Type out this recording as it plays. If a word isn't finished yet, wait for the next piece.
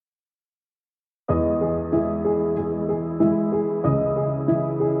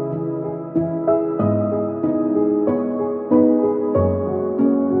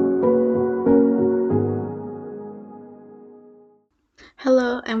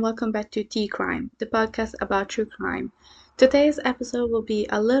and welcome back to Tea Crime, the podcast about true crime. Today's episode will be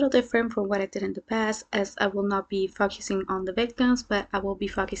a little different from what I did in the past, as I will not be focusing on the victims, but I will be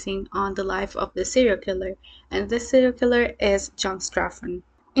focusing on the life of the serial killer, and this serial killer is John Straffen.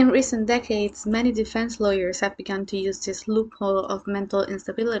 In recent decades, many defense lawyers have begun to use this loophole of mental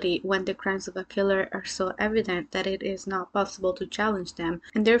instability when the crimes of a killer are so evident that it is not possible to challenge them,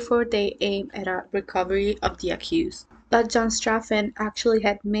 and therefore they aim at a recovery of the accused. But John Straffen actually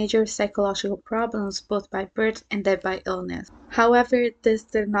had major psychological problems both by birth and then by illness. However, this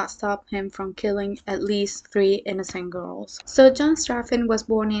did not stop him from killing at least 3 innocent girls. So John Straffen was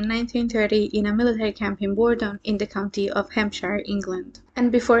born in 1930 in a military camp in Bordon in the county of Hampshire, England.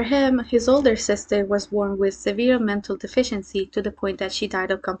 And before him, his older sister was born with severe mental deficiency to the point that she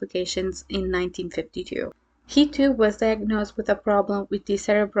died of complications in 1952. He too was diagnosed with a problem with the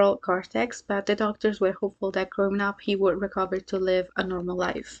cerebral cortex, but the doctors were hopeful that growing up he would recover to live a normal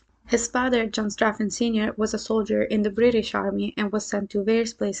life. His father, John Straffen Sr., was a soldier in the British Army and was sent to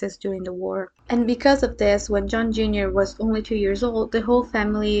various places during the war. And because of this, when John Jr. was only 2 years old, the whole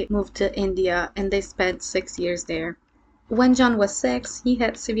family moved to India and they spent 6 years there. When John was 6, he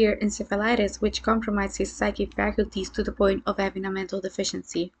had severe encephalitis, which compromised his psychic faculties to the point of having a mental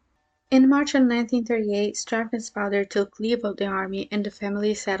deficiency. In March of 1938, Straffen's father took leave of the army and the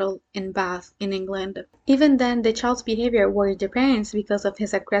family settled in Bath, in England. Even then, the child's behavior worried the parents because of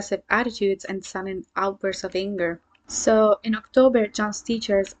his aggressive attitudes and sudden outbursts of anger. So, in October, John's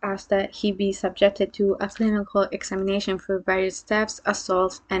teachers asked that he be subjected to a clinical examination for various thefts,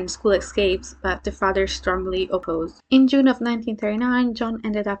 assaults, and school escapes, but the father strongly opposed. In June of 1939, John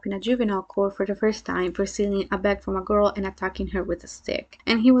ended up in a juvenile court for the first time for stealing a bag from a girl and attacking her with a stick,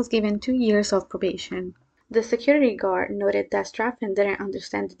 and he was given 2 years of probation. The security guard noted that Straffen didn't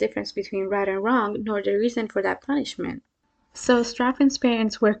understand the difference between right and wrong, nor the reason for that punishment. So Straffen's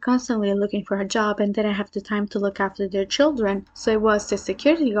parents were constantly looking for a job and didn't have the time to look after their children, so it was the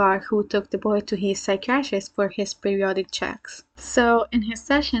security guard who took the boy to his psychiatrist for his periodic checks. So in his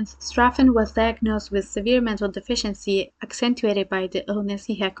sessions, Straffen was diagnosed with severe mental deficiency accentuated by the illness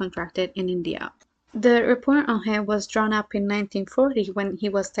he had contracted in India. The report on him was drawn up in 1940 when he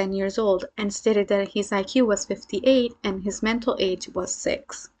was 10 years old and stated that his IQ was 58 and his mental age was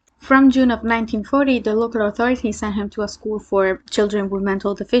 6. From June of 1940, the local authorities sent him to a school for children with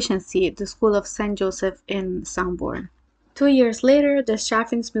mental deficiency, the School of St. Joseph in Sanborn. 2 years later, the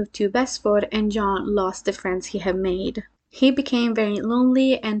Straffens moved to Bestford and John lost the friends he had made. He became very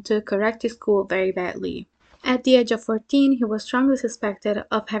lonely and took corrective school very badly. At the age of 14, he was strongly suspected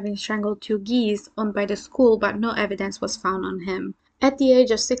of having strangled 2 geese owned by the school, but no evidence was found on him. At the age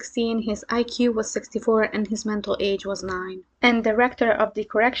of 16, his IQ was 64 and his mental age was 9. And the rector of the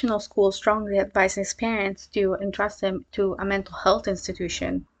correctional school strongly advised his parents to entrust him to a mental health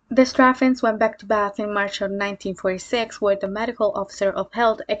institution. The Straffens went back to Bath in March of 1946, where the medical officer of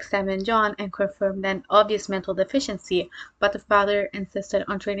health examined John and confirmed an obvious mental deficiency, but the father insisted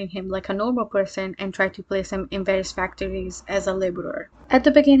on treating him like a normal person and tried to place him in various factories as a laborer. At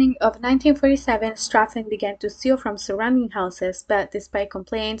the beginning of 1947, Straffen began to steal from surrounding houses, but despite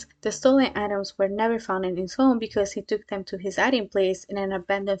complaints, the stolen items were never found in his home because he took them to his hiding place in an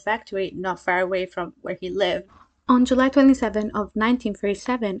abandoned factory not far away from where he lived. On July 27 of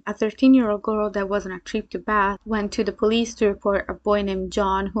 1947, a 13-year-old girl that was on a trip to Bath went to the police to report a boy named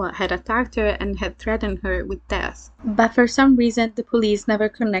John who had attacked her and had threatened her with death. But for some reason, the police never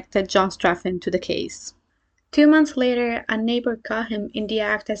connected John Straffen to the case. 2 months later, a neighbor caught him in the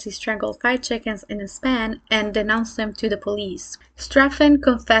act as he strangled 5 chickens in his pan and denounced them to the police. Straffen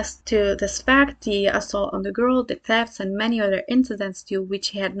confessed to this fact, the assault on the girl, the thefts, and many other incidents to which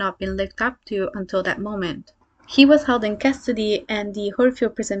he had not been linked up to until that moment. He was held in custody, and the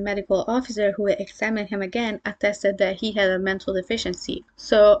Horfield prison medical officer who examined him again attested that he had a mental deficiency.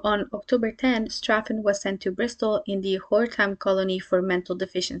 So on October 10, Straffen was sent to Bristol in the Hortham colony for mental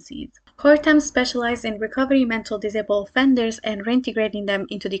deficiencies. Hortham specialized in recovering mental disabled offenders and reintegrating them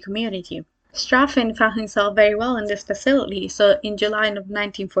into the community. Straffen found himself very well in this facility, so in July of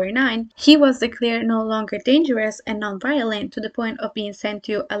 1949, he was declared no longer dangerous and non-violent to the point of being sent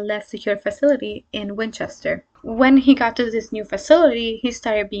to a less secure facility in Winchester. When he got to this new facility, he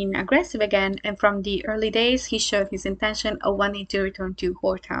started being aggressive again, and from the early days, he showed his intention of wanting to return to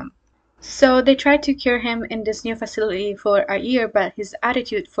Hortham. So they tried to cure him in this new facility for a year, but his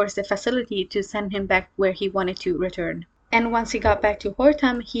attitude forced the facility to send him back where he wanted to return. And once he got back to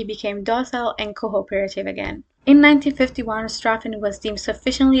Hortham, he became docile and cooperative again. In 1951, Straffen was deemed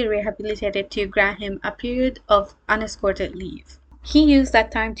sufficiently rehabilitated to grant him a period of unescorted leave. He used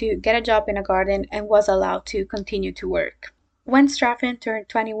that time to get a job in a garden and was allowed to continue to work. When Straffen turned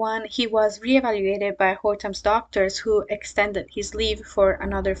 21, he was reevaluated by Hortam's doctors who extended his leave for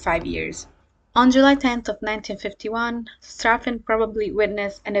another 5 years. On July 10th of 1951, Straffen probably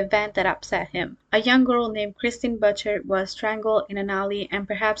witnessed an event that upset him. A young girl named Christine Butcher was strangled in an alley, and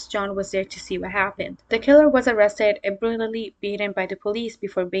perhaps John was there to see what happened. The killer was arrested and brutally beaten by the police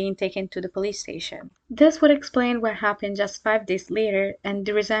before being taken to the police station. This would explain what happened just 5 days later, and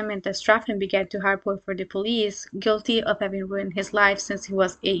the resentment that Straffen began to harbor for the police, guilty of having ruined his life since he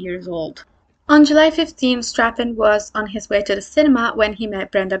was 8 years old. On July 15, Straffen was on his way to the cinema when he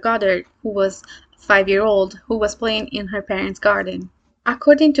met Brenda Goddard, who was a 5-year-old, who was playing in her parents' garden.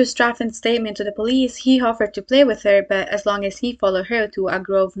 According to Straffen's statement to the police, he offered to play with her, but as long as he followed her to a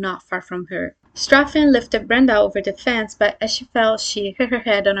grove not far from her. Straffen lifted Brenda over the fence, but as she fell, she hit her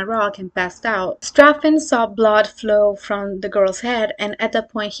head on a rock and passed out. Straffen saw blood flow from the girl's head, and at that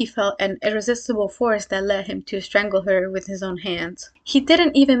point he felt an irresistible force that led him to strangle her with his own hands. He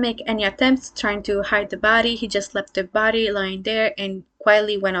didn't even make any attempts trying to hide the body, he just left the body lying there and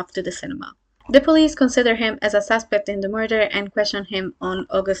quietly went off to the cinema. The police considered him as a suspect in the murder and questioned him on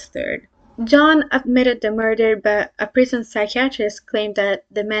August 3rd. John admitted the murder, but a prison psychiatrist claimed that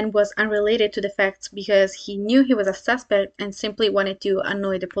the man was unrelated to the facts because he knew he was a suspect and simply wanted to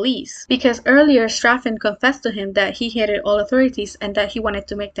annoy the police. Because earlier Straffen confessed to him that he hated all authorities and that he wanted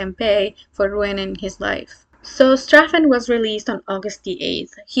to make them pay for ruining his life. So Straffen was released on August the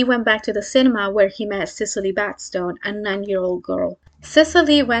 8th. He went back to the cinema where he met Cicely Batstone, a 9-year-old girl.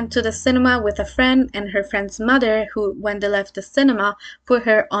 Cicely went to the cinema with a friend and her friend's mother, who, when they left the cinema, put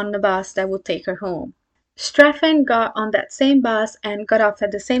her on the bus that would take her home. Straffen got on that same bus and got off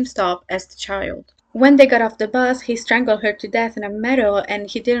at the same stop as the child. When they got off the bus, he strangled her to death in a meadow, and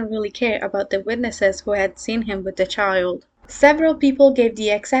he didn't really care about the witnesses who had seen him with the child. Several people gave the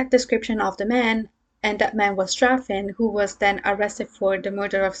exact description of the man, and that man was Straffen, who was then arrested for the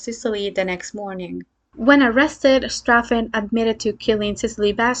murder of Cicely the next morning. When arrested, Straffen admitted to killing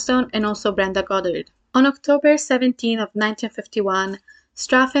Cicely Batstone and also Brenda Goddard. On October 17 of 1951,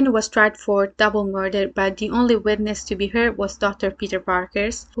 Straffen was tried for double murder, but the only witness to be heard was Dr. Peter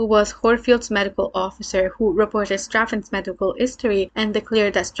Parkers, who was Horfield's medical officer, who reported Straffen's medical history and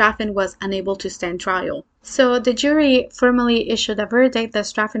declared that Straffen was unable to stand trial. So the jury formally issued a verdict that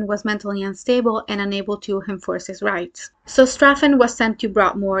Straffen was mentally unstable and unable to enforce his rights. So Straffen was sent to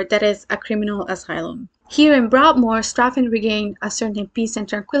Broadmoor, that is, a criminal asylum. Here in Broadmoor, Straffen regained a certain peace and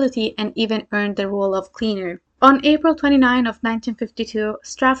tranquility and even earned the role of cleaner. On April 29 of 1952,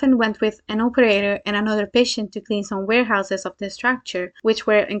 Straffen went with an operator and another patient to clean some warehouses of the structure, which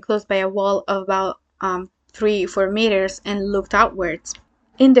were enclosed by a wall of about 3-4 meters and looked outwards.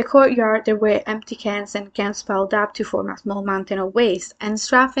 In the courtyard, there were empty cans and cans piled up to form a small mountain of waste, and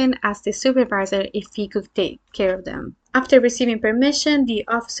Straffen asked the supervisor if he could take care of them. After receiving permission, the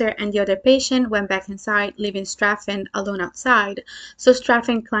officer and the other patient went back inside, leaving Straffen alone outside, so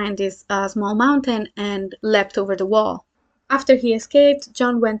Straffen climbed this small mountain and leapt over the wall. After he escaped,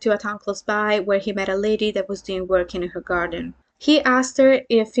 John went to a town close by where he met a lady that was doing work in her garden. He asked her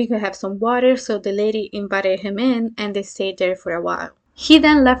if he could have some water, so the lady invited him in, and they stayed there for a while. He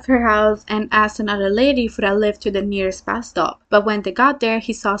then left her house and asked another lady for a lift to the nearest bus stop, but when they got there,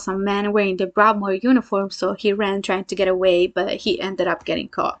 he saw some men wearing the Broadmoor uniform, so he ran trying to get away, but he ended up getting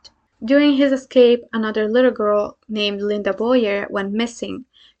caught. During his escape, another little girl named Linda Boyer went missing.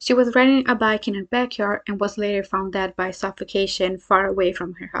 She was riding a bike in her backyard and was later found dead by suffocation far away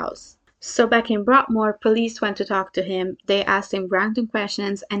from her house. So back in Broadmoor, police went to talk to him. They asked him random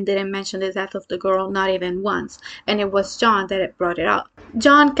questions and didn't mention the death of the girl not even once, and it was John that had brought it up.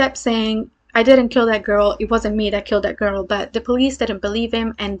 John kept saying, "I didn't kill that girl, it wasn't me that killed that girl," but the police didn't believe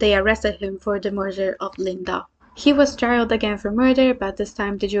him and they arrested him for the murder of Linda. He was tried again for murder, but this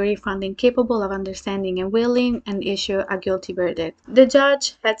time the jury found him capable of understanding and willing and issued a guilty verdict. The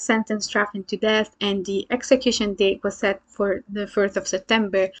judge had sentenced Straffen to death and the execution date was set for the 4th of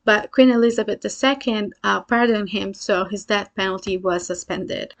September, but Queen Elizabeth II pardoned him, so his death penalty was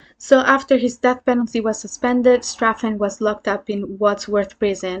suspended. So after his death penalty was suspended, Straffen was locked up in Wadsworth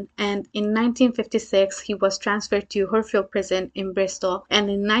Prison, and in 1956 he was transferred to Horfield Prison in Bristol, and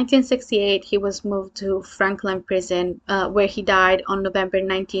in 1968 he was moved to Franklin Prison, where he died on November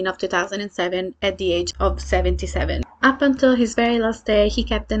 19 of 2007 at the age of 77. Up until his very last day, he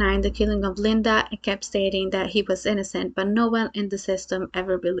kept denying the killing of Linda and kept stating that he was innocent, but no one in the system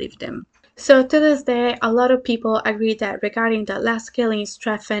ever believed him. So to this day, a lot of people agree that regarding that last killing,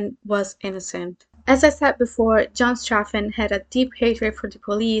 Straffen was innocent. As I said before, John Straffen had a deep hatred for the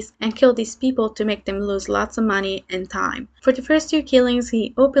police and killed these people to make them lose lots of money and time. For the first two killings,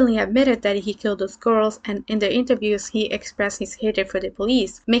 he openly admitted that he killed those girls, and in the interviews, he expressed his hatred for the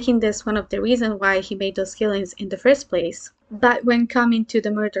police, making this one of the reasons why he made those killings in the first place. But when coming to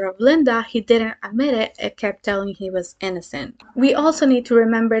the murder of Linda, he didn't admit it and kept telling he was innocent. We also need to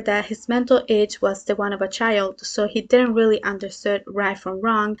remember that his mental age was the one of a child, so he didn't really understand right from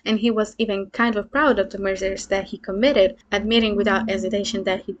wrong, and he was even kind of proud of the murders that he committed, admitting without hesitation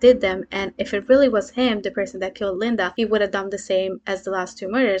that he did them, and if it really was him, the person that killed Linda, he would have done the same as the last two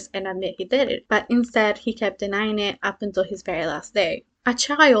murders and admit he did it. But instead, he kept denying it up until his very last day. A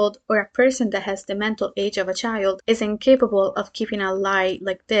child, or a person that has the mental age of a child, is incapable of keeping a lie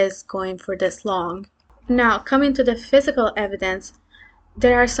like this going for this long. Now, coming to the physical evidence,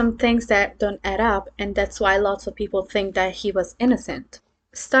 there are some things that don't add up, and that's why lots of people think that he was innocent.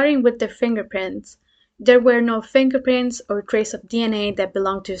 Starting with the fingerprints, there were no fingerprints or trace of DNA that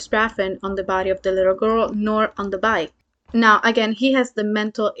belonged to Straffen on the body of the little girl, nor on the bike. Now, again, he has the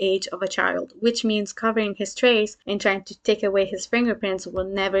mental age of a child, which means covering his trace and trying to take away his fingerprints will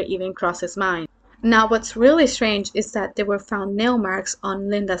never even cross his mind. Now, what's really strange is that there were found nail marks on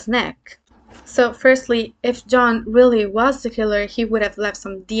Linda's neck. So, firstly, if John really was the killer, he would have left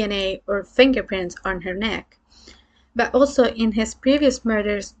some DNA or fingerprints on her neck. But also, in his previous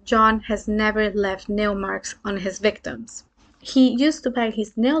murders, John has never left nail marks on his victims. He used to bite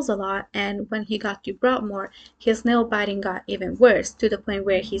his nails a lot, and when he got to Broadmoor, his nail biting got even worse, to the point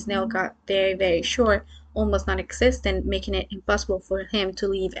where his nail got very, very short, almost non-existent, making it impossible for him to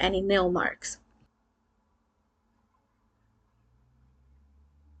leave any nail marks.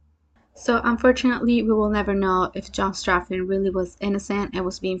 So unfortunately, we will never know if John Straffen really was innocent and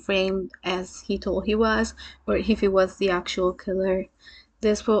was being framed as he told he was, or if he was the actual killer.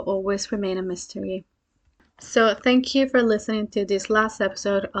 This will always remain a mystery. So thank you for listening to this last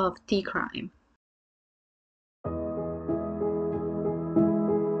episode of T Crime.